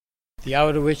The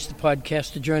hour to which the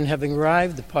podcast adjourned having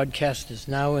arrived, the podcast is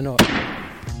now in order.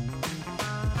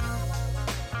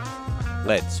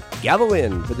 Let's gather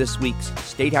in for this week's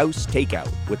State House Takeout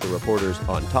with the reporters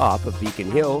on top of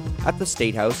Beacon Hill at the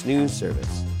State House News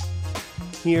Service.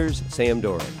 Here's Sam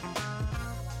Doran.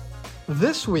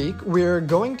 This week, we're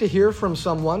going to hear from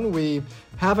someone we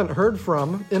haven't heard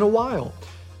from in a while.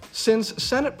 Since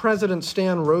Senate President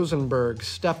Stan Rosenberg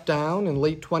stepped down in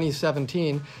late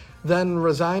 2017, then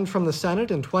resigned from the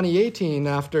Senate in 2018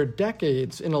 after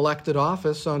decades in elected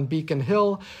office on Beacon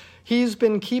Hill, he's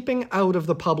been keeping out of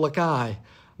the public eye.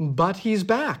 But he's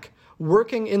back,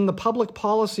 working in the public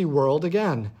policy world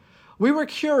again. We were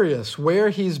curious where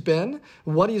he's been,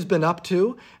 what he's been up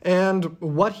to, and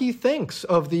what he thinks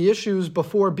of the issues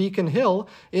before Beacon Hill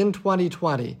in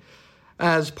 2020.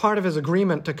 As part of his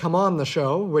agreement to come on the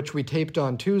show, which we taped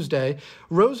on Tuesday,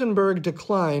 Rosenberg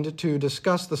declined to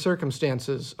discuss the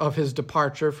circumstances of his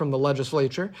departure from the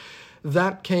legislature.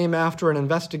 That came after an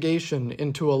investigation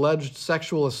into alleged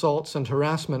sexual assaults and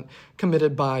harassment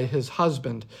committed by his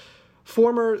husband.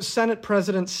 Former Senate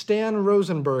President Stan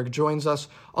Rosenberg joins us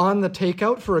on the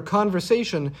Takeout for a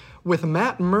conversation with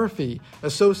Matt Murphy,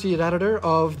 Associate Editor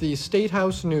of the State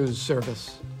House News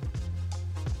Service.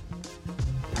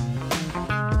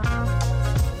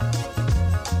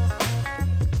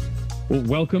 Well,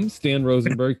 welcome, Stan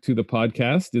Rosenberg, to the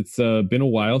podcast. It's been a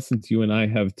while since you and I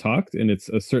have talked, and it's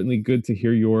certainly good to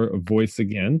hear your voice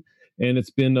again. And it's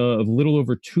been a little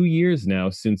over 2 years now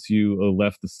since you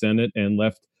left the Senate and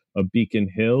left Beacon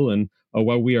Hill. And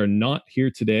while we are not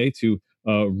here today to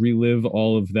relive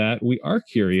all of that, we are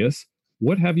curious,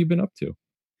 what have you been up to?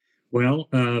 Well,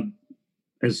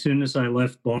 as soon as I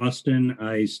left Boston,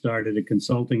 I started a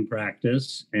consulting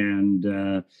practice,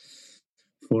 and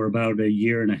for about a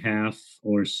year and a half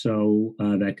or so,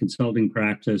 that consulting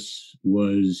practice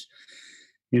was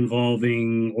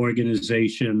involving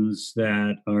organizations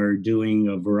that are doing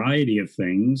a variety of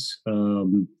things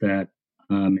that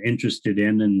I'm interested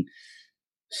in, and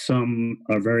some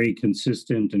are very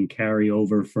consistent and carry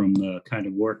over from the kind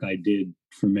of work I did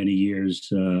for many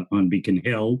years on Beacon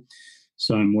Hill.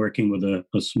 So I'm working with a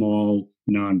small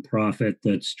nonprofit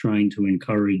that's trying to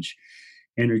encourage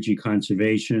energy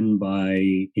conservation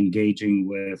by engaging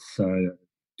with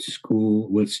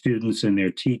students and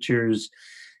their teachers,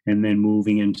 and then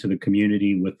moving into the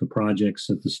community with the projects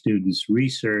that the students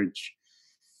research,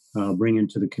 bring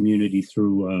into the community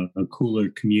through a Cooler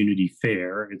Community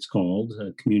Fair, it's called,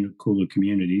 Cooler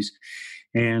Communities,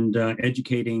 and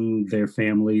educating their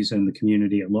families and the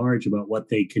community at large about what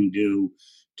they can do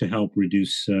to help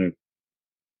reduce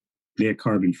their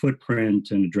carbon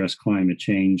footprint and address climate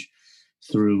change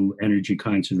through energy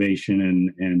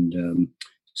conservation and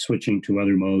switching to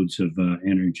other modes of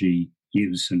energy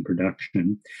use and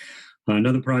production.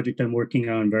 Another project I'm working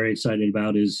on, very excited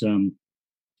about, is an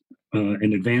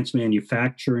advanced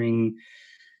manufacturing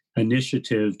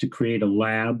initiative to create a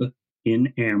lab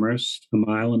in Amherst, 1.5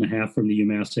 miles from the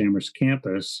UMass Amherst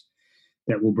campus,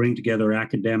 that will bring together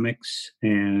academics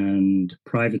and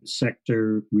private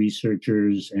sector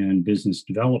researchers and business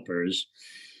developers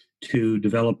to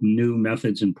develop new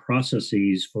methods and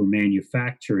processes for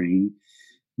manufacturing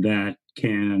that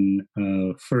can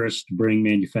first bring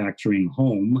manufacturing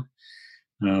home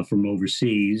from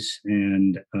overseas,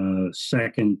 and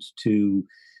second, to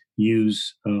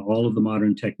use all of the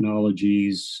modern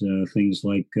technologies, things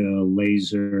like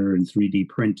laser and 3D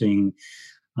printing,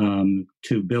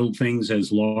 to build things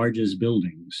as large as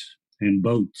buildings and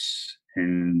boats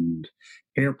and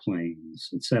airplanes,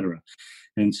 etc.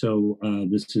 And so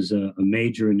this is a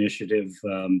major initiative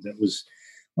that was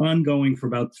ongoing for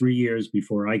about 3 years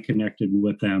before I connected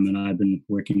with them, and I've been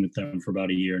working with them for about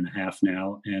 1.5 years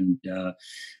now, and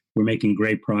we're making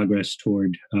great progress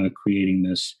toward creating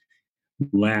this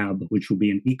lab, which will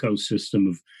be an ecosystem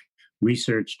of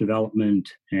research, development,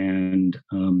 and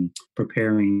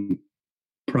preparing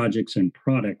projects and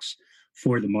products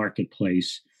for the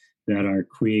marketplace that are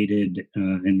created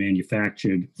and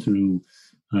manufactured through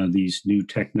these new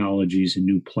technologies and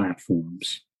new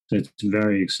platforms. So it's a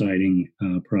very exciting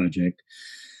project.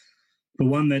 The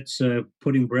one that's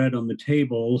putting bread on the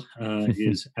table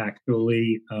is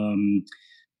actually,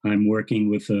 I'm working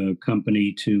with a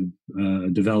company to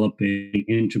develop an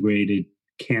integrated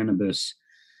cannabis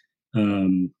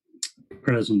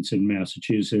presence in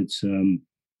Massachusetts,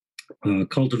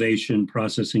 cultivation,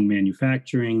 processing,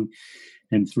 manufacturing,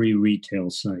 and 3 retail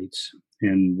sites.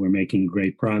 And we're making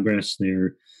great progress.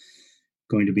 They're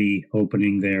going to be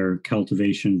opening their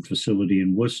cultivation facility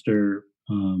in Worcester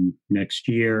next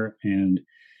year, and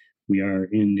we are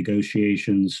in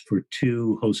negotiations for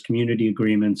 2 host community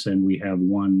agreements, and we have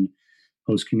 1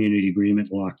 host community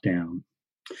agreement lockdown.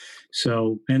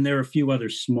 So, and there are a few other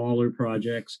smaller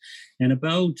projects. And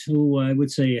about, I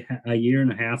would say a year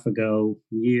and a half ago,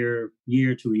 year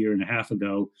to a year and a half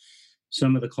ago,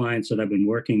 some of the clients that I've been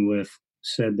working with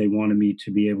said they wanted me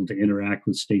to be able to interact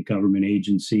with state government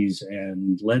agencies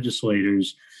and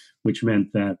legislators, which meant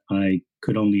that I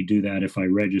could only do that if I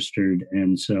registered.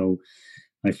 And so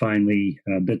I finally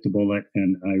bit the bullet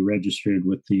and I registered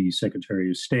with the Secretary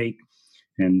of State.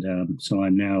 And so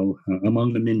I'm now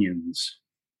among the minions.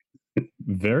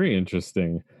 Very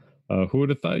interesting. Who would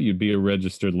have thought you'd be a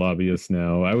registered lobbyist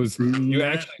now?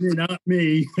 Not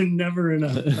me. Never in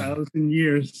 1,000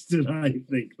 years did I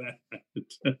think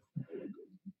that.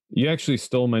 You actually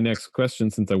stole my next question,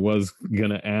 since I was going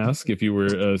to ask if you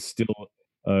were still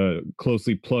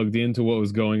closely plugged into what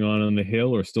was going on the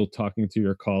Hill or still talking to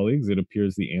your colleagues. It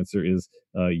appears the answer is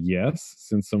yes,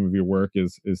 since some of your work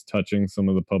is touching some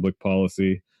of the public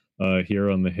policy here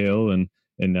on the Hill, and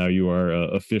now you are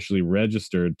officially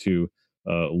registered to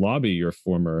lobby your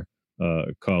former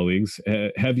colleagues.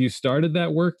 Have you started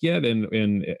that work yet?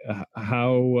 And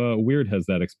how weird has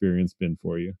that experience been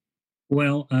for you?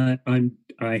 Well,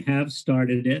 I have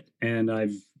started it, and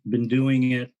I've been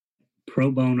doing it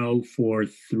pro bono for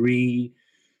 3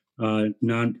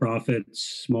 nonprofits,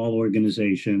 small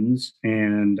organizations,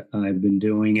 and I've been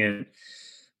doing it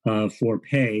for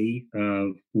pay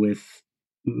with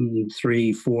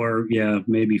 3, 4,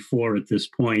 maybe 4 at this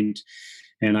point.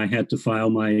 And I had to file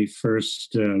my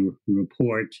first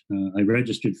report. I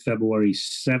registered February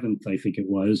 7th, I think it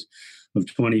was, of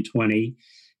 2020.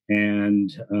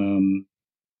 And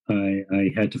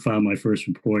I had to file my first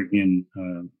report in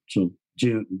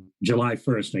July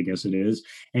 1st, I guess it is.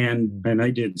 And I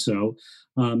did so.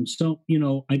 So,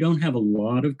 I don't have a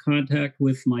lot of contact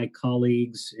with my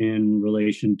colleagues in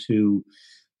relation to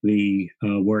the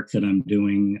work that I'm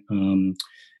doing.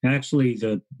 Actually,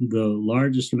 the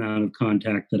largest amount of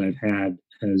contact that I've had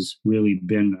has really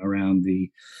been around the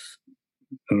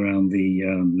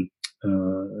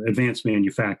advanced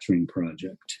manufacturing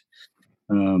project.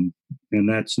 And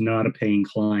that's not a paying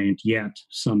client yet.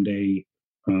 Someday,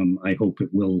 I hope it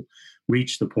will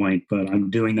reach the point, but I'm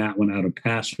doing that one out of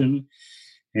passion.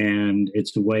 And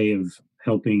it's a way of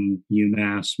helping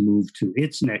UMass move to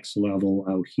its next level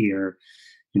out here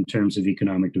in terms of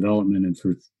economic development. And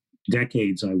for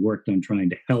decades, I worked on trying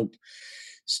to help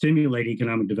stimulate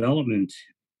economic development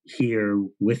here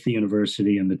with the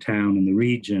university and the town and the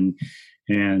region.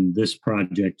 And this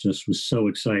project just was so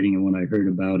exciting. And when I heard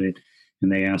about it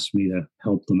and they asked me to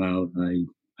help them out,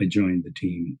 I joined the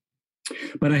team.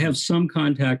 But I have some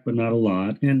contact, but not a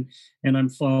lot. And I'm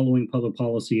following public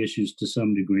policy issues to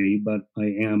some degree, but I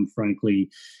am frankly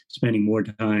spending more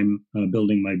time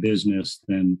building my business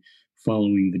than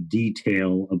following the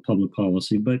detail of public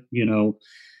policy. But,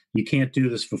 you can't do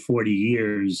this for 40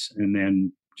 years and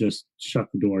then just shut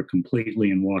the door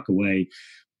completely and walk away.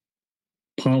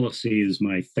 Policy is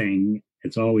my thing.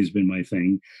 It's always been my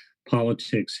thing.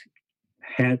 Politics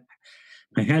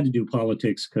I had to do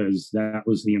politics because that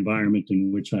was the environment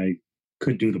in which I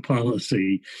could do the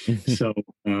policy. So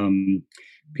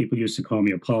people used to call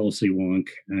me a policy wonk,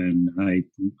 and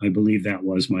I believe that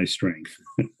was my strength.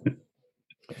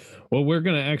 Well, we're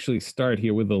going to actually start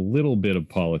here with a little bit of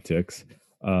politics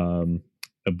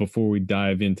before we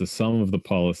dive into some of the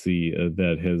policy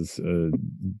that has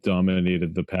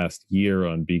dominated the past year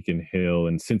on Beacon Hill.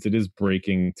 And since it is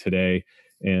breaking today,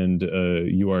 and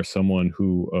you are someone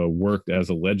who worked as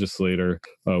a legislator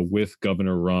with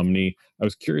Governor Romney, I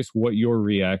was curious what your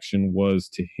reaction was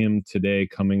to him today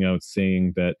coming out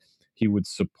saying that he would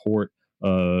support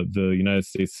the United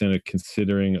States Senate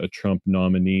considering a Trump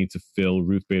nominee to fill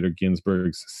Ruth Bader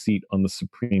Ginsburg's seat on the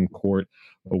Supreme Court.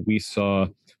 We saw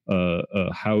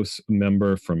a House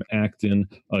member from Acton,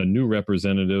 a new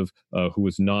representative who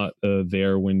was not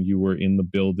there when you were in the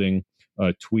building,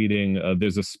 tweeting,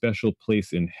 "There's a special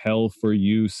place in hell for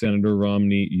you, Senator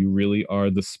Romney. You really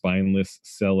are the spineless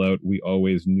sellout we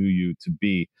always knew you to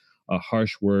be."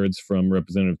 Harsh words from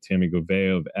Representative Tammy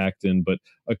Gouveia of Acton, but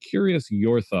curious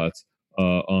your thoughts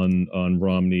on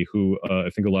Romney, who I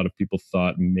think a lot of people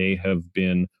thought may have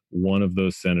been one of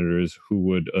those senators who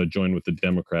would join with the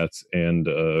Democrats and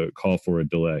call for a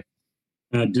delay.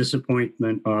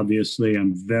 Disappointment, obviously.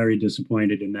 I'm very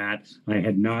disappointed in that. I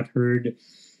had not heard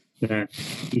that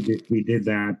he did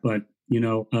that, but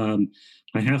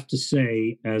I have to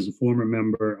say, as a former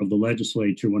member of the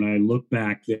legislature, when I look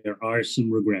back, there are some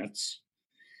regrets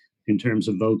in terms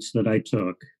of votes that I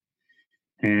took.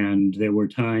 And there were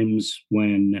times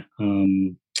when,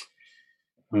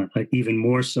 even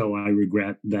more so, I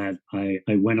regret that I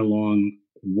went along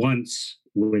once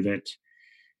with it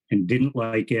and didn't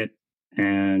like it.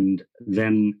 And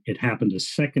then it happened a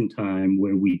second time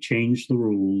where we changed the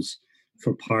rules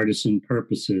for partisan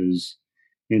purposes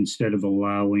instead of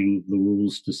allowing the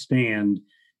rules to stand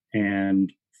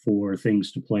and for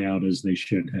things to play out as they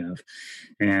should have.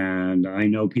 And I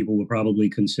know people were probably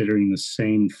considering the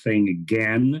same thing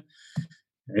again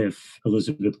if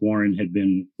Elizabeth Warren had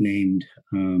been named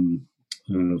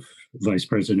vice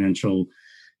presidential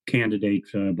candidate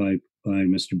by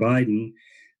Mr. Biden.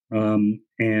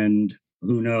 And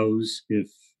who knows if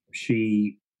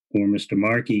she or Mr.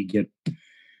 Markey get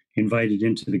invited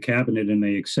into the cabinet and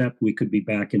they accept, we could be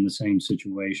back in the same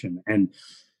situation. And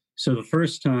so the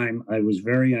first time I was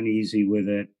very uneasy with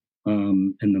it.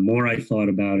 And the more I thought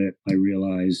about it, I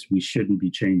realized we shouldn't be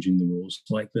changing the rules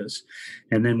like this.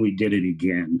 And then we did it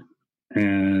again.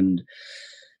 And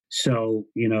so,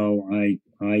 you know,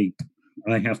 I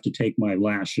have to take my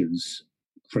lashes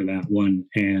for that one.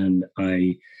 And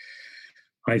I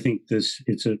think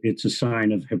it's a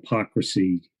sign of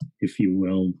hypocrisy, if you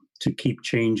will, to keep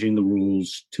changing the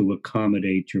rules to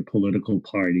accommodate your political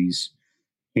party's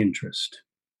interest.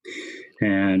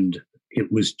 And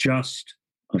it was just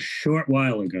a short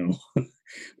while ago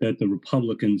that the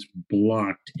Republicans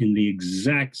blocked, in the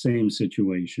exact same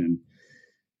situation,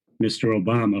 Mr.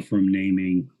 Obama from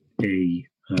naming a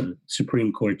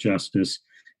Supreme Court justice,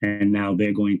 and now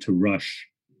they're going to rush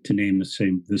to name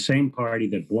the same party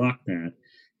that blocked that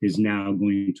is now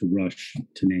going to rush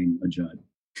to name a judge.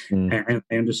 And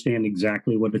I understand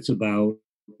exactly what it's about,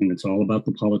 and it's all about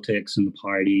the politics and the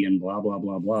party and blah, blah,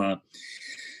 blah, blah.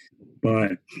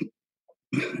 But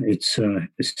it's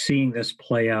seeing this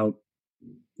play out,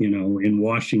 you know, in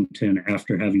Washington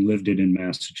after having lived it in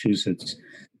Massachusetts.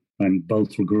 I'm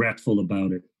both regretful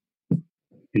about it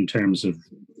in terms of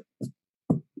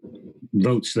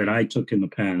votes that I took in the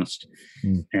past,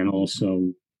 and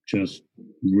also just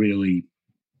really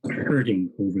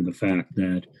hurting over the fact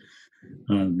that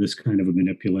this kind of a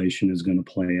manipulation is going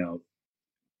to play out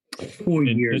 4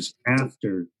 years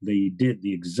after they did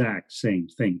the exact same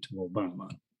thing to Obama.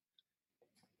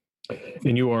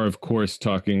 And you are, of course,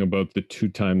 talking about the two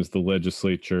times the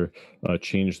legislature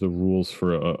changed the rules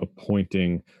for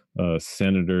appointing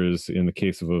senators in the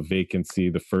case of a vacancy.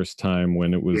 The first time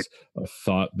when it was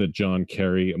thought that John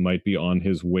Kerry might be on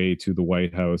his way to the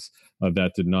White House.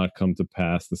 That did not come to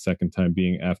pass. The second time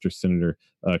being after Senator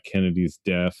Kennedy's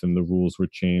death, and the rules were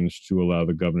changed to allow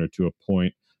the governor to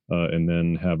appoint and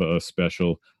then have a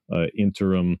special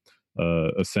interim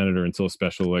a senator until a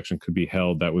special election could be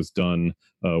held. That was done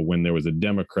when there was a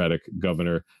Democratic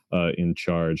governor in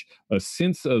charge.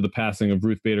 Since the passing of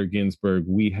Ruth Bader Ginsburg,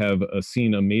 we have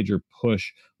seen a major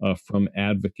push from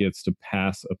advocates to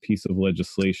pass a piece of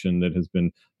legislation that has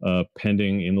been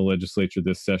pending in the legislature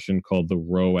this session called the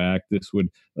Roe Act. This would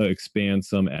expand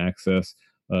some access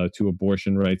to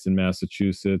abortion rights in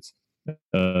Massachusetts,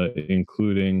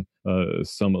 including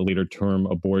some later term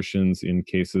abortions in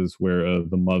cases where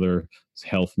the mother's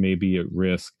health may be at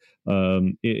risk.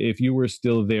 If you were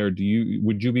still there,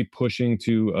 would you be pushing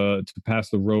to pass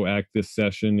the Roe Act this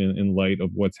session in light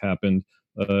of what's happened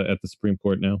at the Supreme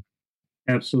Court now?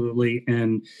 Absolutely,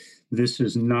 and this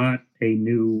is not a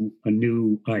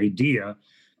new idea.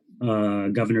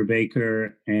 Governor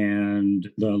Baker and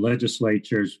the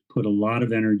legislatures put a lot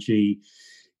of energy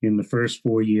in the first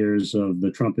 4 years of the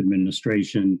Trump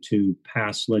administration to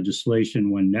pass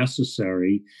legislation when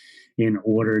necessary in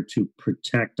order to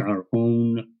protect our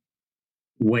own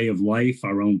way of life,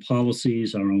 our own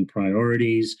policies, our own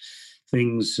priorities,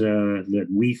 things that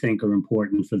we think are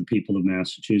important for the people of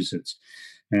Massachusetts.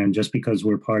 And just because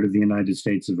we're part of the United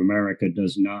States of America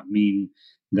does not mean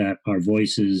that our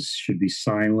voices should be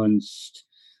silenced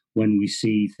when we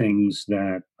see things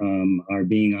that are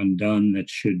being undone that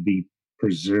should be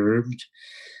preserved.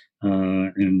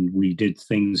 And we did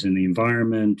things in the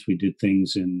environment, we did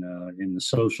things in the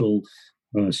social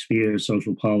sphere,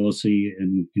 social policy,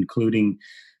 and including,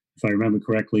 if I remember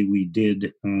correctly, we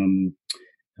did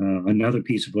another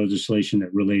piece of legislation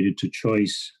that related to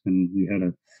choice, and we had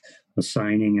a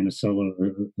signing and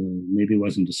maybe it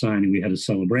wasn't a signing, we had a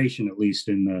celebration at least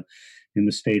in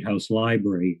the State House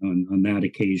Library on that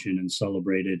occasion, and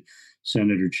celebrated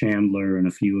Senator Chandler and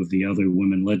a few of the other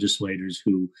women legislators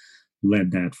who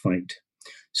led that fight.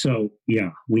 So,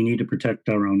 yeah, we need to protect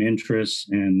our own interests,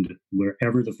 and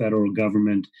wherever the federal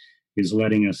government is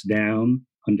letting us down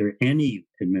under any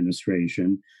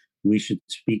administration, we should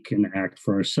speak and act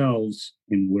for ourselves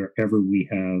in wherever we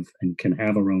have and can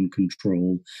have our own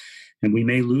control. And we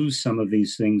may lose some of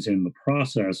these things in the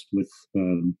process with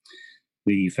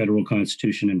the federal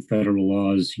constitution and federal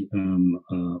laws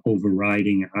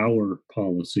overriding our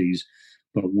policies.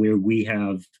 but where we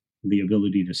have the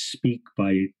ability to speak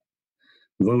by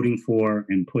voting for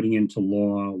and putting into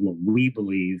law what we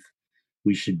believe,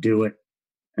 we should do it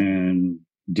and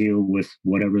deal with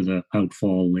whatever the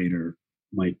outfall later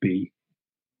might be.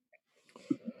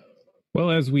 Well,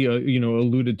 as we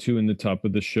alluded to in the top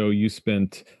of the show, you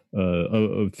spent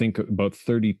I think about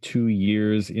 32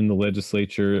 years in the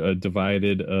legislature,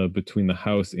 divided between the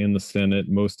House and the Senate.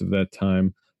 Most of that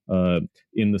time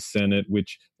in the Senate,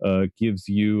 which gives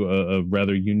you a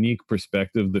rather unique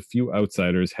perspective that few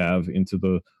outsiders have into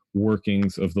the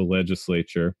workings of the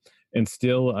legislature. And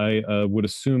still, I would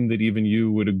assume that even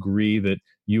you would agree that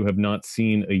you have not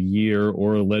seen a year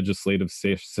or a legislative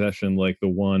session like the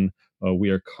one we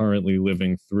are currently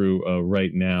living through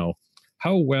right now.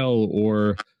 How well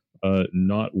or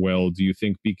not well do you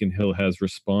think Beacon Hill has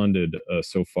responded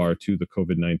so far to the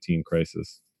COVID-19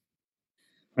 crisis?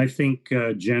 I think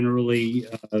generally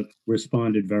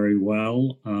responded very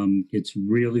well. It's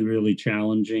really, really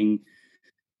challenging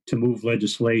to move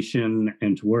legislation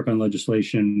and to work on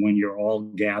legislation when you're all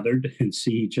gathered and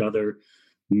see each other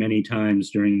many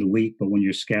times during the week. But when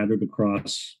you're scattered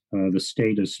across the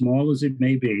state, as small as it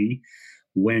may be,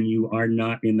 when you are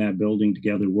not in that building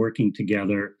together, working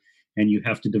together, and you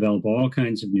have to develop all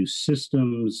kinds of new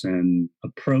systems and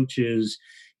approaches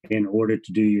in order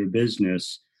to do your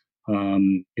business.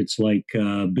 It's like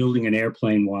building an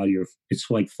airplane it's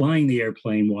like flying the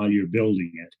airplane while you're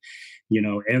building it. You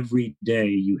know, every day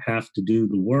you have to do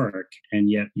the work, and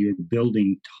yet you're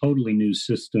building totally new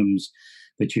systems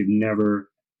that you've never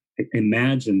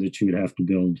imagined that you would have to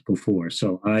build before.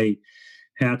 So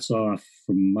hats off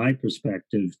from my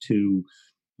perspective to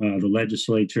the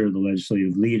legislature, the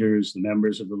legislative leaders, the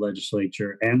members of the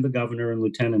legislature, and the governor and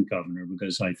lieutenant governor,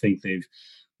 because I think they've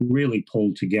really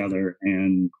pulled together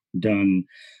and done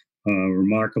a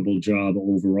remarkable job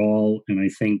overall. And I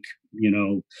think,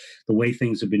 the way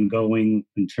things have been going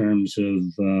in terms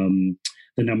of the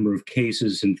number of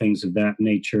cases and things of that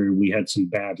nature, we had some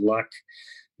bad luck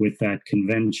with that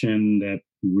convention that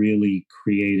really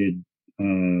created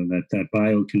that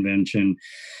bio convention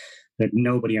that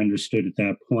nobody understood at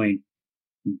that point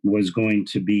was going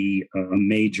to be a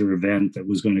major event that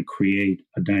was going to create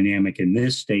a dynamic in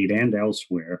this state and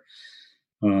elsewhere.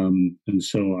 And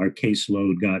so our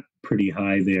caseload got pretty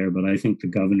high there, but I think the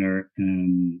governor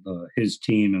and his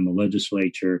team and the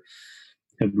legislature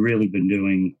have really been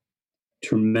doing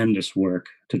tremendous work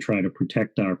to try to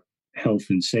protect our health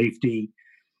and safety,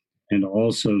 and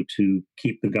also to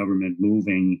keep the government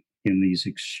moving in these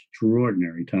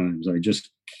extraordinary times. I just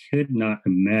could not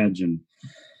imagine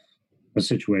a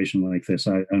situation like this.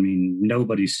 I mean,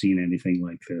 nobody's seen anything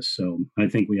like this. So I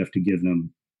think we have to give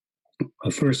them,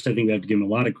 first, I think we have to give them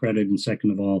a lot of credit. And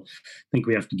second of all, I think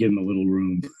we have to give them a little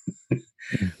room, a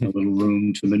little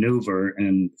room to maneuver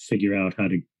and figure out how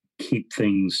to keep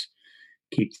things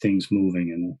moving.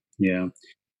 And yeah.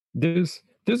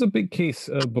 There's a big case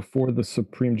before the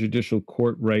Supreme Judicial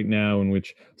Court right now in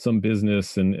which some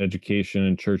business and education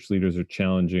and church leaders are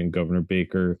challenging Governor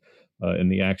Baker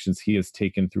and the actions he has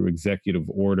taken through executive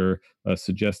order,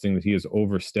 suggesting that he has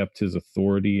overstepped his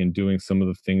authority in doing some of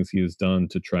the things he has done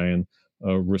to try and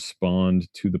respond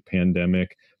to the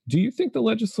pandemic. Do you think the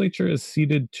legislature has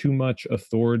ceded too much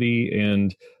authority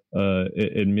and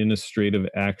administrative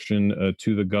action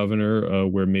to the governor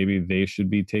where maybe they should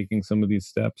be taking some of these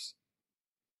steps?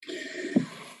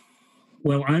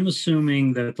 Well, I'm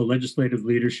assuming that the legislative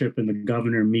leadership and the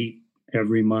governor meet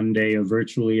every Monday or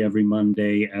virtually every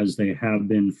Monday, as they have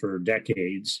been for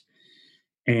decades.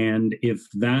 And if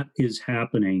that is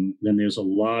happening, then there's a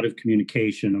lot of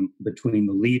communication between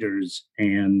the leaders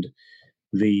and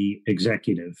the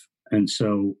executive. And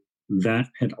so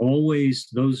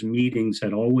those meetings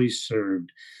had always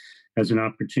served as an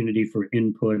opportunity for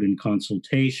input and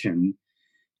consultation.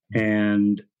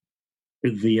 And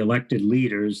the elected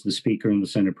leaders, the Speaker and the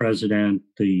Senate President,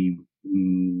 the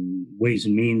Ways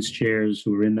and Means chairs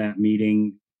who are in that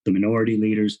meeting, the minority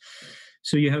leaders.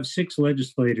 So you have 6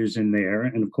 legislators in there.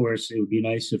 And of course, it would be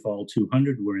nice if all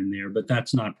 200 were in there, but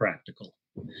that's not practical.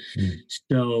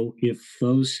 So if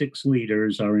those 6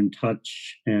 leaders are in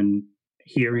touch and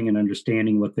hearing and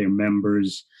understanding what their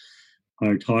members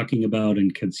are talking about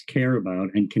and can care about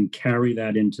and can carry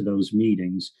that into those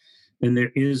meetings, then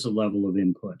there is a level of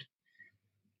input.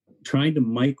 Trying to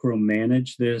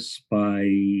micromanage this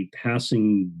by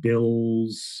passing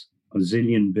bills, a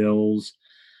zillion bills,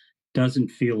 doesn't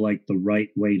feel like the right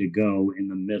way to go in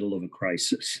the middle of a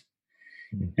crisis.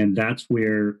 And that's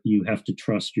where you have to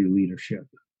trust your leadership.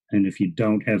 And if you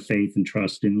don't have faith and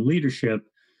trust in leadership,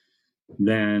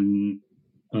 then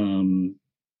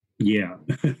Yeah,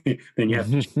 then you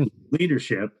have to choose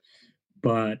leadership,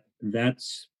 but I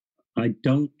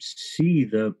don't see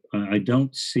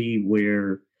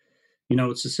where,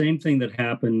 it's the same thing that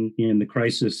happened in the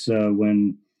crisis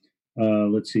when,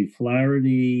 let's see,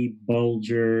 Flaherty,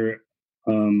 Bulger,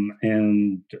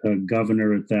 and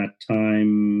governor at that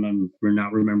time, we're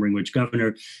not remembering which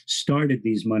governor, started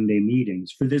these Monday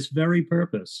meetings for this very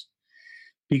purpose,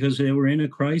 because they were in a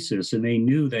crisis and they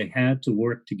knew they had to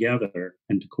work together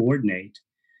and to coordinate.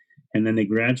 And then they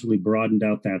gradually broadened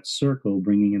out that circle,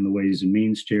 bringing in the Ways and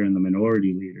Means Chair and the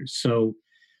minority leaders. So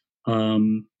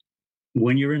when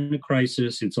you're in a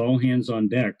crisis, it's all hands on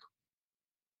deck,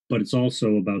 but it's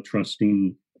also about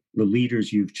trusting the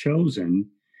leaders you've chosen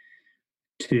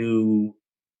to,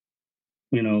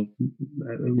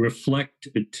 reflect,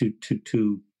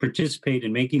 to participate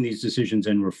in making these decisions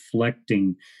and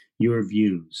reflecting your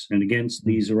views. And against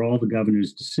these are all the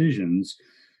governor's decisions.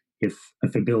 If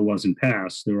a bill wasn't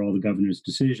passed, they're all the governor's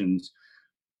decisions.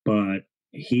 But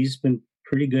he's been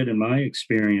pretty good in my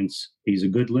experience. He's a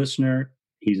good listener.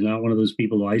 He's not one of those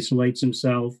people who isolates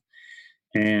himself.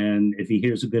 And if he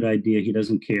hears a good idea, he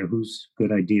doesn't care whose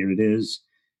good idea it is.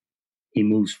 He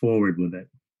moves forward with it.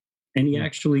 And he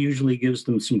actually usually gives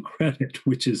them some credit,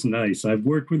 which is nice. I've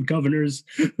worked with governors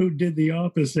who did the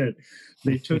opposite.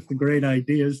 They took the great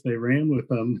ideas, they ran with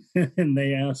them, and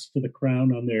they asked for the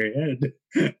crown on their head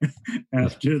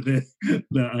after the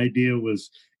idea was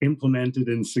implemented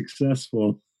and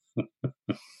successful.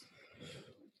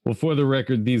 Well, for the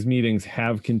record, these meetings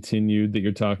have continued that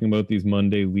you're talking about, these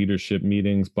Monday leadership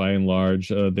meetings, by and large.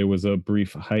 There was a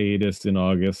brief hiatus in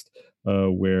August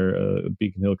where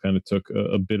Beacon Hill kind of took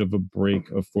a bit of a break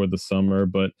for the summer,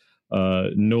 but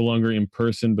no longer in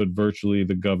person, but virtually.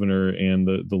 The governor and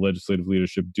the legislative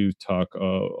leadership do talk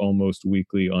almost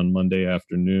weekly on Monday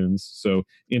afternoons. So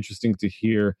interesting to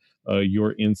hear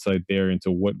your insight there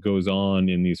into what goes on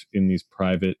in these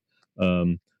private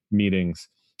meetings.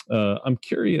 I'm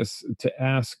curious to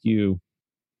ask you,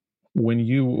 when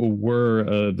you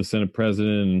were the Senate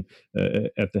president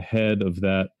at the head of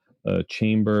that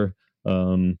chamber,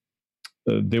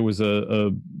 there was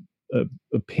a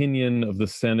opinion of the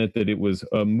Senate that it was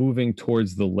moving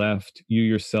towards the left. You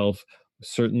yourself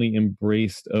certainly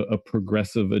embraced a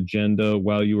progressive agenda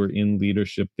while you were in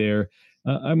leadership there.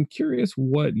 I'm curious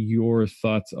what your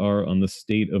thoughts are on the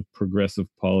state of progressive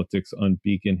politics on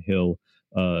Beacon Hill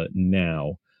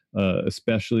now.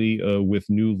 Especially with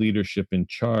new leadership in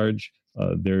charge.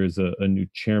 There is a new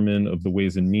chairman of the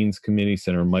Ways and Means Committee,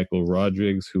 Senator Michael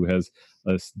Rodrigues, who has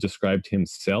described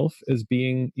himself as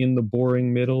being in the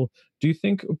boring middle. Do you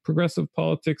think progressive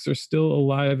politics are still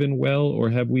alive and well, or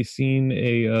have we seen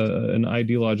an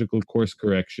ideological course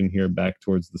correction here back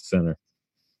towards the center?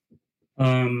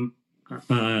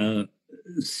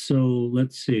 So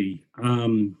let's see.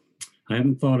 I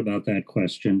haven't thought about that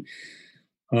question.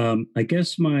 I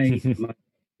guess my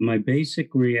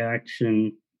basic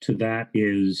reaction to that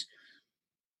is,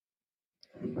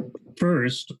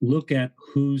 first, look at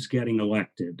who's getting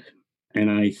elected.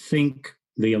 And I think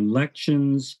the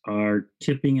elections are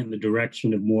tipping in the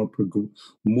direction of more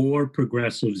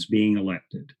progressives being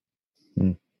elected.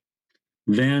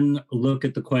 Then look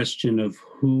at the question of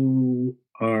who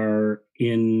are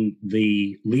in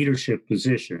the leadership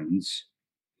positions.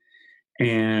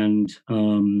 And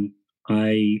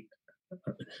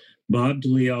Bob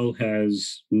DeLeo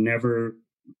has never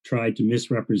tried to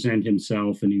misrepresent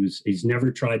himself, and he's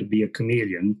never tried to be a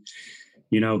chameleon.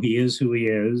 He is who he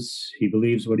is. He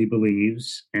believes what he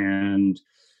believes, and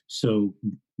so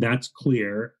that's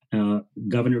clear.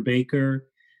 Governor Baker,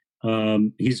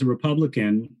 he's a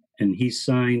Republican, and he's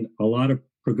signed a lot of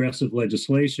progressive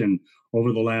legislation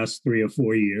over the last 3 or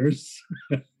 4 years.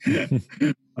 3,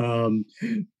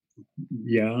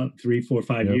 4,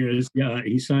 5 years. Yeah,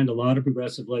 he signed a lot of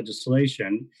progressive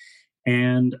legislation.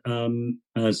 And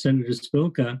Senator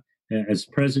Spilka, as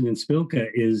President Spilka,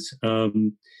 is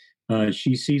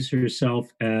she sees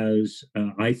herself as,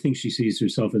 I think she sees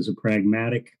herself as a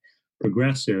pragmatic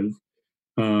progressive,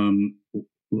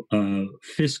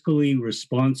 fiscally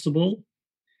responsible,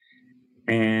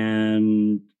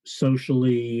 and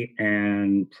socially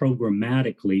and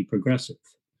programmatically progressive.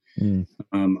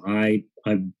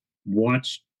 I've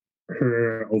watched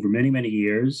her over many, many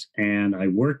years, and I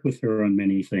worked with her on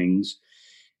many things,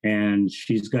 and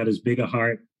she's got as big a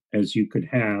heart as you could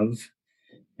have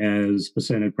as a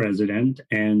Senate president,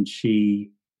 and she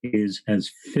is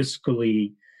as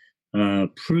fiscally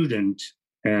prudent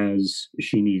as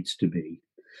she needs to be.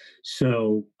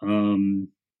 So,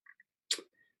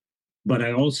 but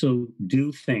I also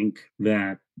do think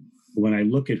that when I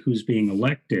look at who's being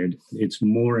elected, it's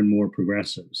more and more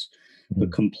progressives. The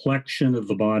complexion of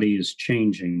the body is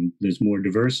changing. There's more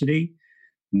diversity,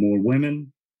 more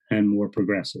women, and more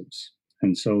progressives.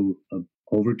 And so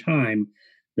over time,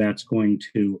 that's going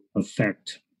to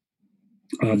affect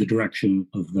the direction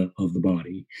of the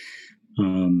body.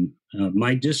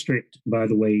 My district, by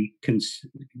the way,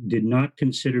 did not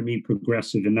consider me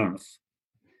progressive enough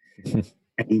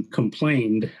and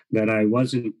complained that I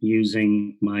wasn't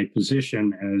using my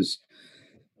position as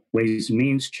Ways and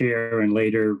Means Chair and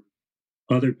later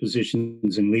other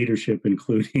positions in leadership,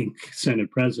 including Senate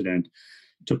President,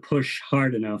 to push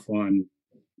hard enough on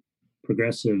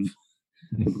the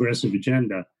progressive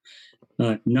agenda,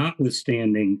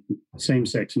 notwithstanding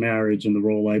same-sex marriage and the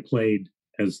role I played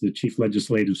as the chief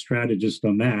legislative strategist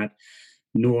on that,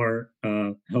 nor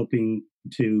helping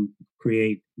to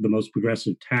create the most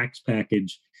progressive tax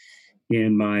package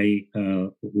in my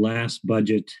last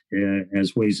budget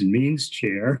as Ways and Means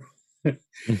Chair,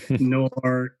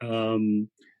 nor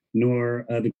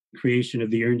the creation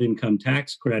of the Earned Income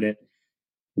Tax Credit,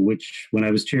 which when I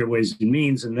was Chair of Ways and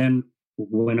Means, and then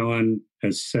went on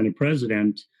as Senate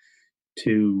President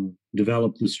to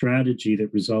develop the strategy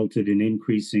that resulted in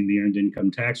increasing the Earned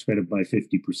Income Tax Credit by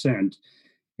 50%.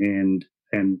 And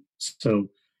so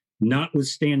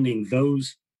notwithstanding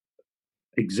those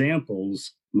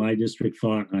examples, my district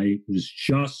thought I was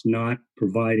just not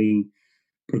providing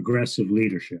progressive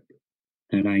leadership,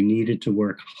 and I needed to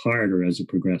work harder as a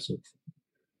progressive.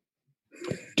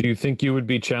 Do you think you would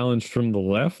be challenged from the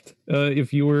left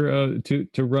if you were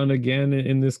to run again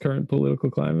in this current political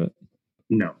climate?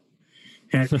 No.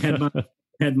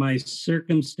 Had my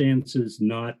circumstances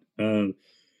not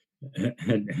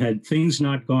had things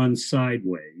not gone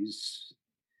sideways,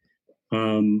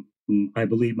 I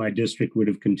believe my district would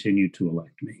have continued to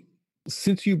elect me.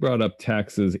 Since you brought up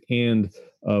taxes and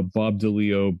Bob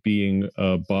DeLeo being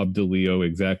Bob DeLeo,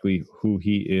 exactly who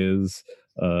he is,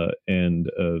 and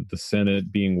the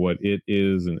Senate being what it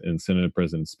is, and Senate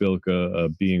President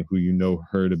Spilka being who you know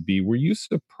her to be, were you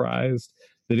surprised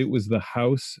that it was the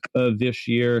House this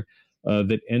year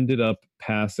that ended up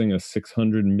passing a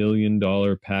 $600 million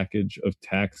package of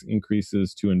tax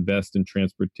increases to invest in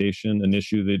transportation, an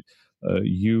issue that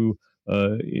you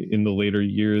in the later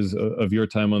years of your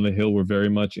time on the Hill were very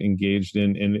much engaged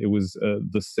in, and it was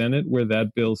the Senate where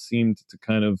that bill seemed to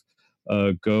kind of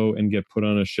go and get put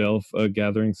on a shelf,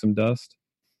 gathering some dust?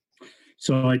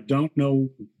 So I don't know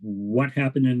what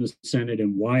happened in the Senate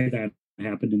and why that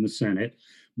happened in the Senate,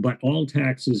 but all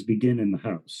taxes begin in the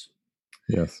House.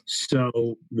 Yes.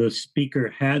 So the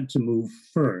Speaker had to move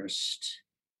first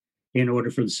in order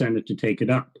for the Senate to take it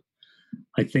up.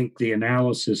 I think the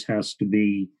analysis has to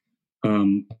be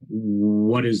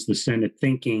what is the Senate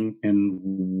thinking and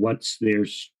what's their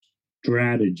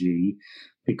strategy,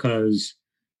 because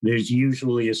there's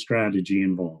usually a strategy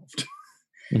involved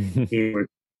in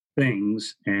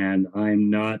things, and I'm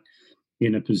not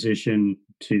in a position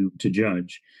to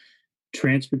judge.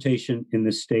 Transportation in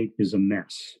this state is a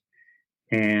mess,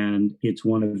 and it's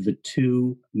one of the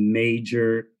two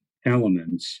major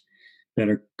elements that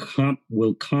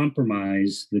will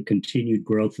compromise the continued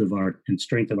growth of and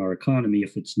strength of our economy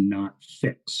if it's not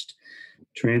fixed.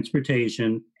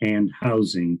 Transportation and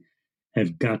housing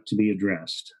have got to be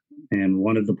addressed. And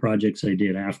one of the projects I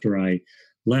did after I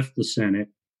left the Senate,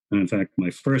 in fact, my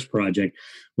first project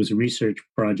was a research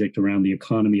project around the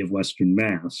economy of Western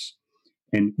Mass.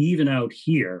 And even out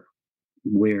here,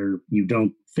 where you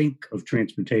don't think of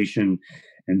transportation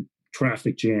and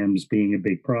traffic jams being a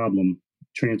big problem,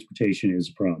 transportation is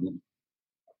a problem.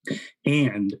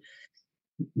 And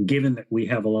given that we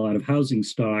have a lot of housing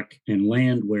stock and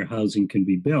land where housing can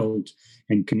be built,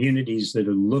 and communities that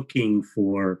are looking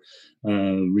for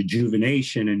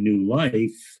rejuvenation and new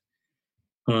life,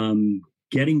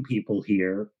 getting people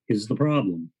here is the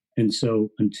problem. And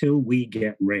so until we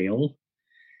get rail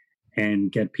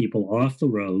and get people off the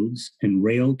roads, and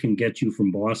rail can get you from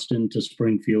Boston to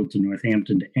Springfield to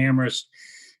Northampton to Amherst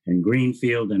and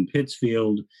Greenfield and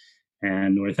Pittsfield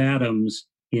and North Adams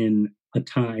in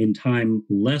time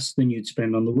less than you'd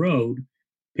spend on the road,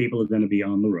 people are going to be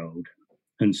on the road.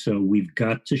 And so we've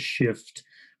got to shift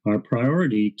our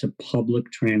priority to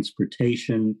public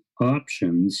transportation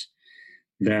options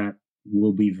that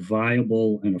will be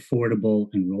viable and affordable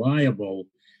and reliable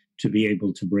to be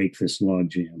able to break this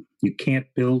logjam. You can't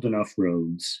build enough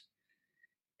roads,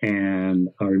 and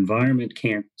our environment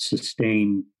can't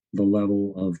sustain the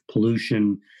level of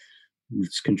pollution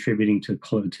that's contributing to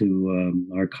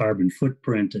our carbon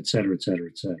footprint, et cetera, et cetera,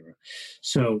 et cetera.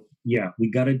 So yeah,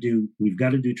 we've got to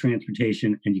do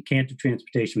transportation, and you can't do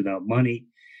transportation without money.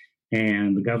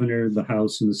 And the governor, the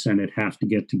House, and the Senate have to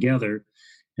get together.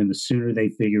 And the sooner they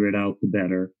figure it out, the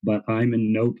better. But I'm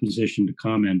in no position to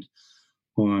comment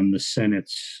on the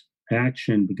Senate's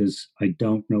action because I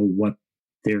don't know what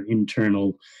their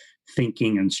internal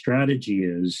thinking and strategy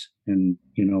is. And,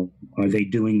 are they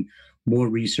doing more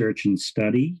research and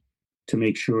study to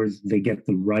make sure they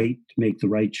make the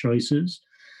right choices?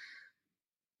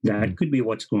 That could be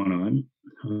what's going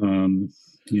on.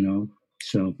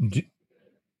 So.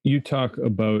 You talk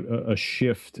about a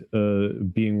shift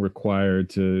being required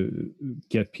to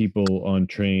get people on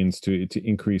trains, to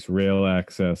increase rail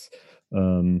access,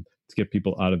 to get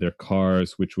people out of their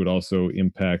cars, which would also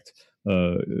impact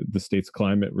the state's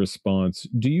climate response.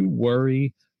 Do you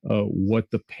worry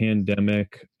what the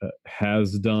pandemic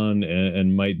has done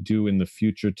and might do in the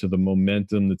future to the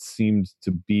momentum that seems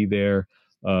to be there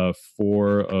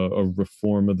for a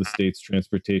reform of the state's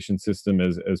transportation system,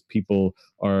 as people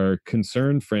are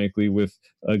concerned, frankly, with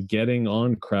getting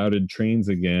on crowded trains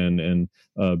again and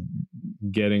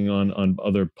getting on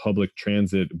other public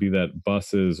transit, be that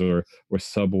buses or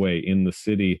subway in the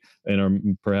city, and are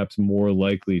perhaps more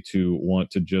likely to want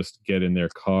to just get in their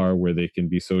car where they can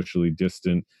be socially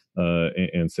distant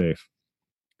and safe?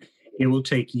 It will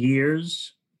take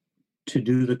years to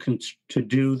do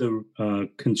the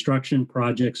construction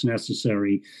projects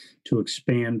necessary to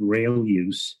expand rail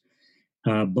use,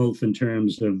 both in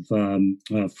terms of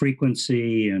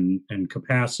frequency and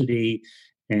capacity,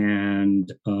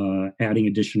 and adding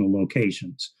additional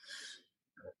locations.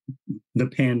 The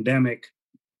pandemic,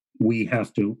 we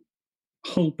have to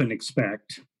hope and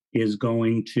expect, is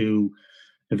going to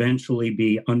eventually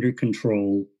be under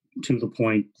control to the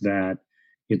point that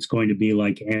it's going to be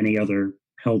like any other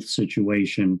health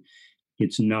situation.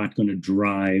 It's not going to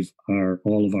drive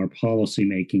all of our policy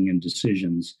making and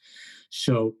decisions.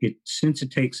 So since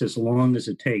it takes as long as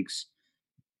it takes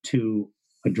to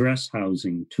address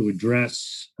housing, to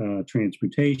address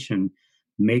transportation,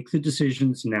 make the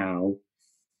decisions now,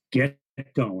 get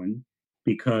going,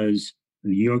 because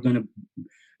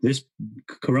this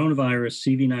coronavirus,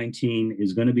 CV-19,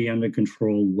 is going to be under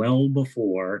control well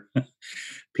before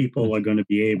people are going to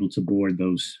be able to board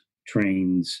those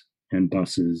trains and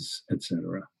buses,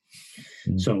 etc.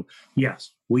 So,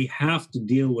 yes, we have to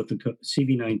deal with the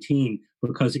CV-19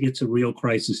 because it's a real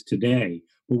crisis today,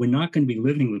 but we're not going to be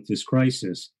living with this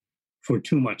crisis for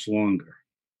too much longer.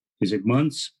 Is it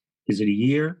months? Is it a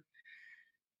year?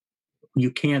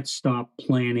 You can't stop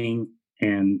planning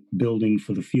and building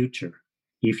for the future.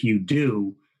 If you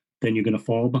do, then you're going to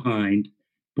fall behind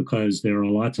because there are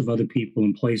lots of other people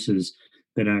in places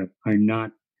that are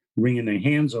not wringing their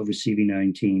hands over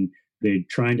CV-19. They're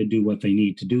trying to do what they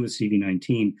need to do with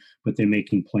CV-19, but they're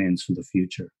making plans for the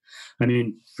future. I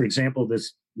mean, for example,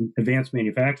 this advanced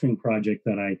manufacturing project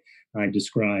that I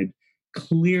described,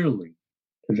 clearly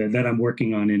that I'm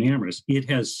working on in Amherst, it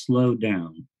has slowed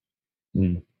down.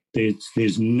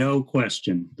 There's no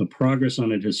question. The progress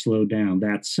on it has slowed down.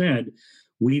 That said,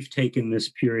 we've taken this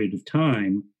period of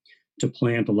time to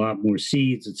plant a lot more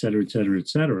seeds, et cetera, et cetera, et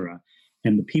cetera.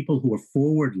 And the people who are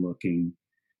forward-looking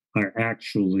are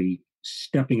actually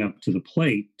stepping up to the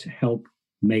plate to help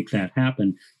make that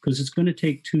happen, because it's going to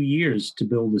take 2 years to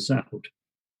build this out.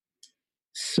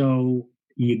 So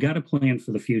you got to plan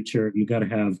for the future. You got to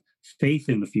have faith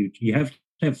in the future. You have to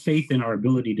have faith in our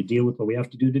ability to deal with what we have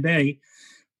to do today,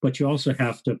 but you also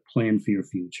have to plan for your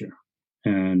future.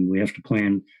 And we have to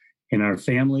plan in our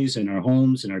families, in our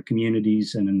homes, in our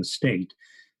communities, and in the state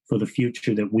for the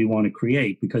future that we want to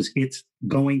create, because it's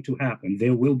going to happen.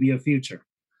 There will be a future.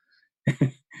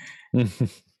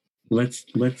 Let's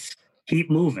keep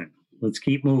moving. Let's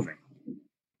keep moving.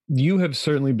 You have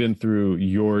certainly been through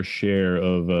your share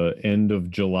of end of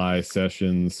July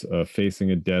sessions,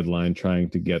 facing a deadline, trying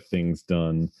to get things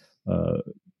done.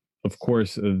 Of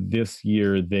course, this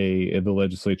year the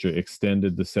legislature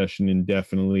extended the session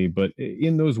indefinitely, but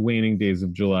in those waning days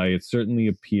of July, it certainly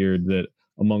appeared that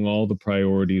among all the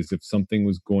priorities, if something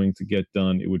was going to get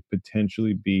done, it would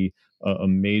potentially be a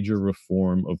major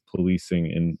reform of policing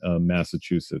in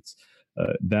Massachusetts.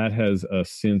 That has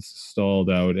since stalled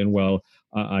out. And while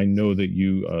I know that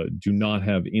you do not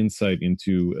have insight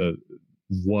into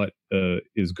what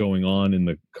is going on in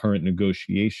the current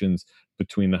negotiations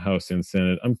between the House and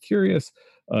Senate, I'm curious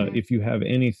if you have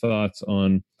any thoughts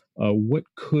on what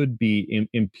could be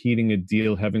impeding a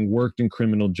deal, having worked in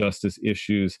criminal justice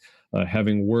issues,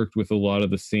 having worked with a lot of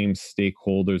the same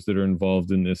stakeholders that are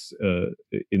involved in this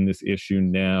issue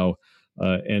now,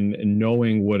 and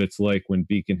knowing what it's like when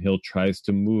Beacon Hill tries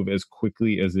to move as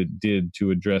quickly as it did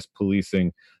to address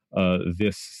policing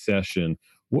this session.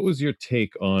 What was your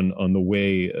take on the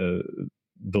way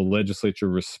the legislature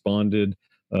responded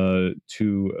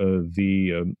to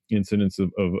the incidents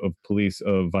of police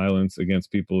violence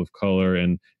against people of color,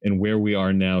 and where we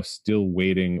are now, still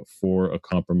waiting for a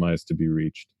compromise to be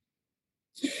reached?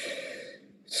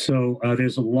 So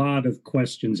there's a lot of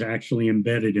questions actually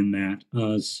embedded in that.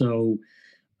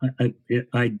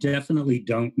 I definitely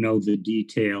don't know the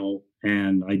detail,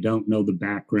 and I don't know the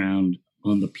background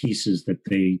on the pieces that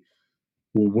they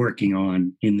were working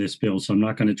on in this bill. So I'm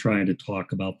not going to try to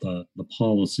talk about the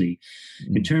policy.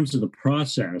 In terms of the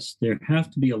process, there have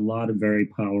to be a lot of very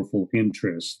powerful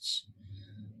interests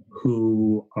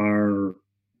who are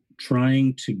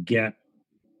trying to get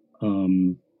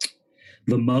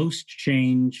the most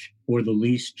change or the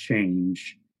least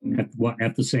change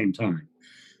at the same time.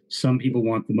 Some people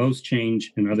want the most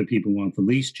change and other people want the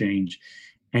least change,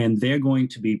 and they're going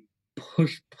to be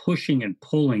pushing and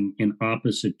pulling in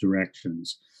opposite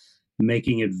directions,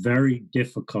 making it very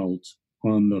difficult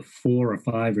on the 4 or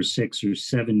 5 or 6 or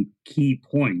 7 key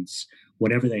points,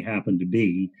 whatever they happen to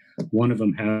be. One of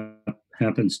them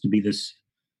happens to be this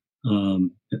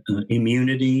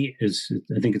immunity,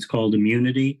 I think it's called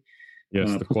immunity.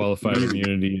 Yes, the qualified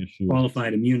immunity issue.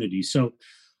 Qualified immunity. So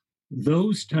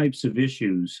those types of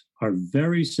issues are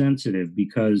very sensitive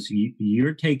because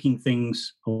you're taking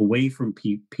things away from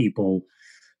people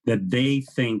that they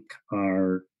think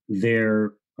are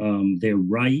their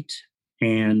right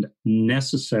and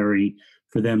necessary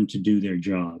for them to do their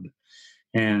job.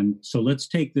 And so let's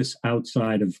take this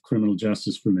outside of criminal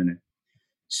justice for a minute.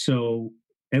 So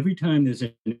every time there's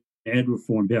an ed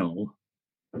reform bill,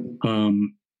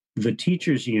 the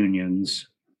teachers' unions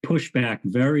push back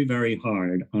very, very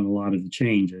hard on a lot of the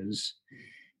changes,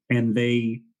 and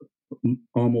they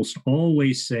almost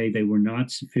always say they were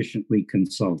not sufficiently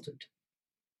consulted.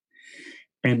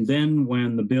 And then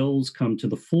when the bills come to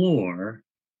the floor,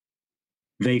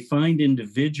 they find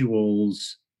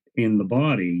individuals in the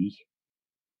body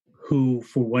who,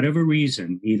 for whatever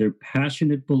reason, either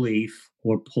passionate belief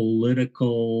or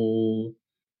political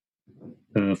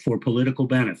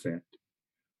benefit,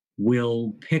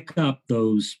 will pick up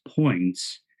those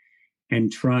points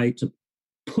and try to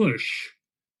push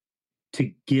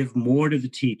to give more to the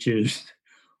teachers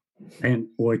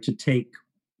or to take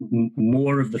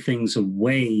more of the things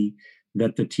away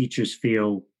that the teachers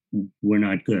feel were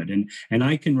not good. And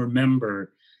I can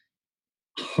remember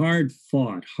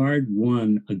hard-fought,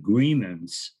 hard-won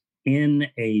agreements in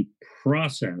a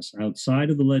process outside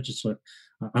of the legislature,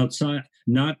 outside,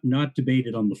 not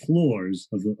debated on the floors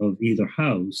of either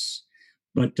house,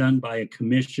 but done by a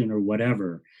commission or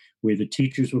whatever, where the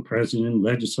teachers were present,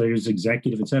 legislators,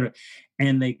 executive, et cetera.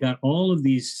 And they got all of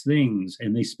these things,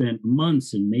 and they spent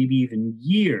months and maybe even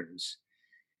years.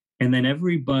 And then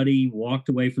everybody walked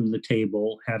away from the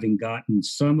table having gotten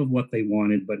some of what they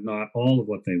wanted, but not all of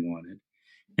what they wanted.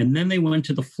 And then they went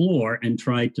to the floor and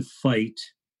tried to fight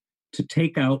to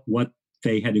take out what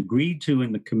they had agreed to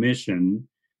in the commission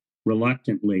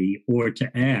reluctantly, or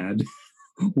to add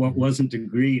what wasn't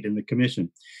agreed in the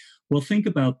commission. Well, think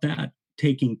about that,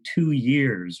 taking 2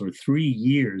 years or 3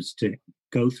 years to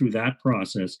go through that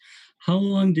process. How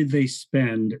long did they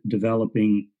spend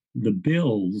developing the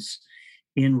bills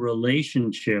in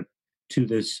relationship to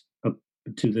this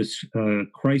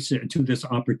crisis, to this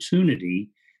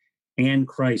opportunity and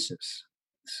crisis?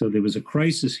 So there was a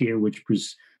crisis here which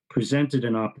presented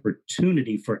an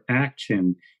opportunity for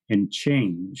action and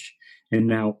change. And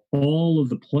now all of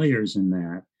the players in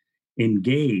that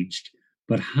engaged,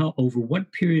 but over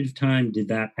what period of time did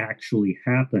that actually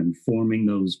happen, forming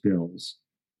those bills?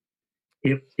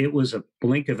 It was a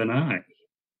blink of an eye.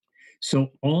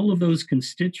 So all of those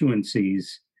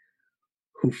constituencies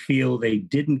who feel they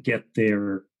didn't get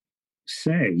their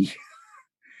say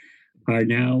are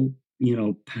now,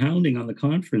 pounding on the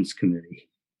conference committee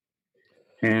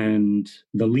and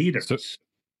the leaders.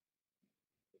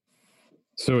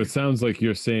 So it sounds like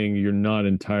you're saying you're not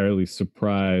entirely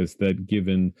surprised that,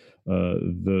 given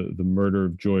the murder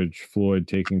of George Floyd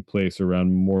taking place around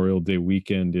Memorial Day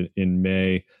weekend in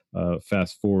May,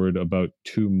 fast forward about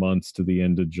 2 months to the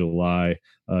end of July,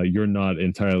 you're not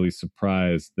entirely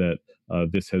surprised that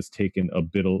this has taken a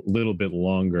little bit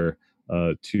longer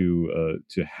to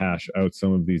hash out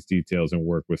some of these details and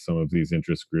work with some of these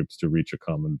interest groups to reach a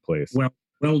common place.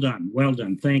 Well done.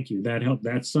 Thank you. That helped.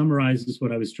 That summarizes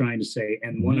what I was trying to say.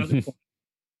 And one other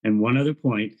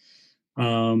point.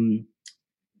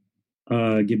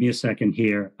 Give me a second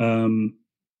here.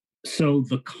 So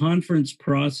the conference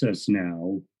process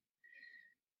now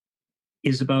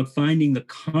is about finding the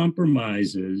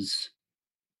compromises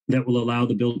that will allow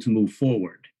the bill to move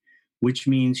forward, which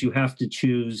means you have to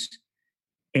choose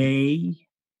A,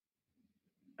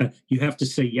 you have to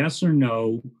say yes or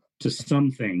no to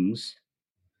some things,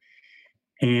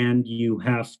 and you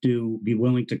have to be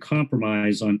willing to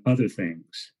compromise on other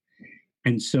things.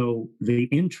 And so the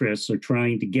interests are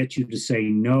trying to get you to say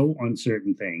no on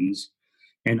certain things,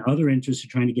 and other interests are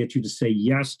trying to get you to say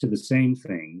yes to the same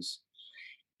things.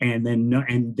 And then no,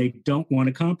 and they don't want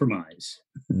to compromise.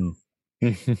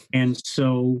 And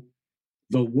so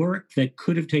the work that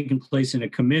could have taken place in a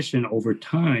commission over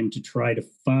time to try to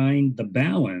find the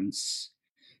balance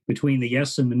between the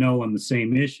yes and the no on the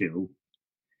same issue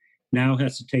now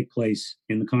has to take place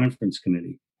in the conference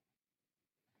committee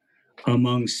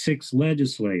among 6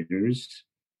 legislators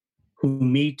who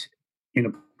meet in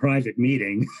a private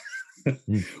meeting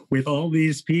with all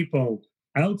these people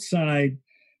outside,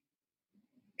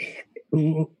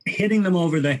 hitting them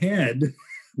over the head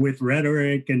with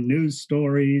rhetoric and news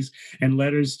stories and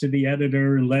letters to the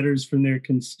editor and letters from their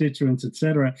constituents,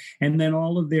 etc. And then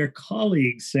all of their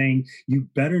colleagues saying, you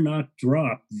better not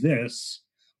drop this,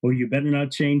 or you better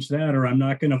not change that, or I'm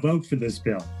not going to vote for this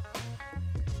bill.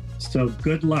 So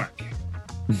good luck.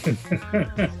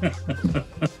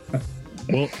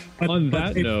 Well, on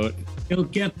that note, they'll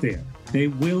get there. They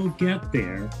will get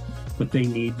there, but they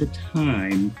need the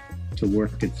time to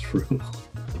work it through.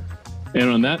 And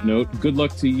on that note, good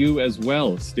luck to you as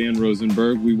well, Stan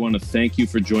Rosenberg. We want to thank you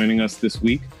for joining us this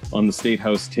week on the State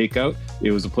House Takeout.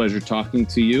 It was a pleasure talking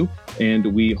to you, and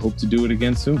we hope to do it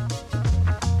again soon.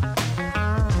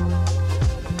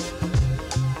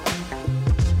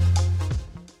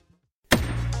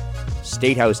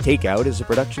 State House Takeout is a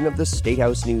production of the State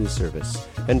House News Service.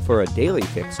 And for a daily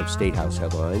fix of State House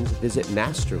headlines, visit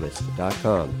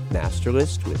Nasterlist.com.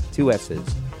 Nasterlist with 2 S's.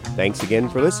 Thanks again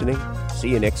for listening. See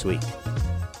you next week.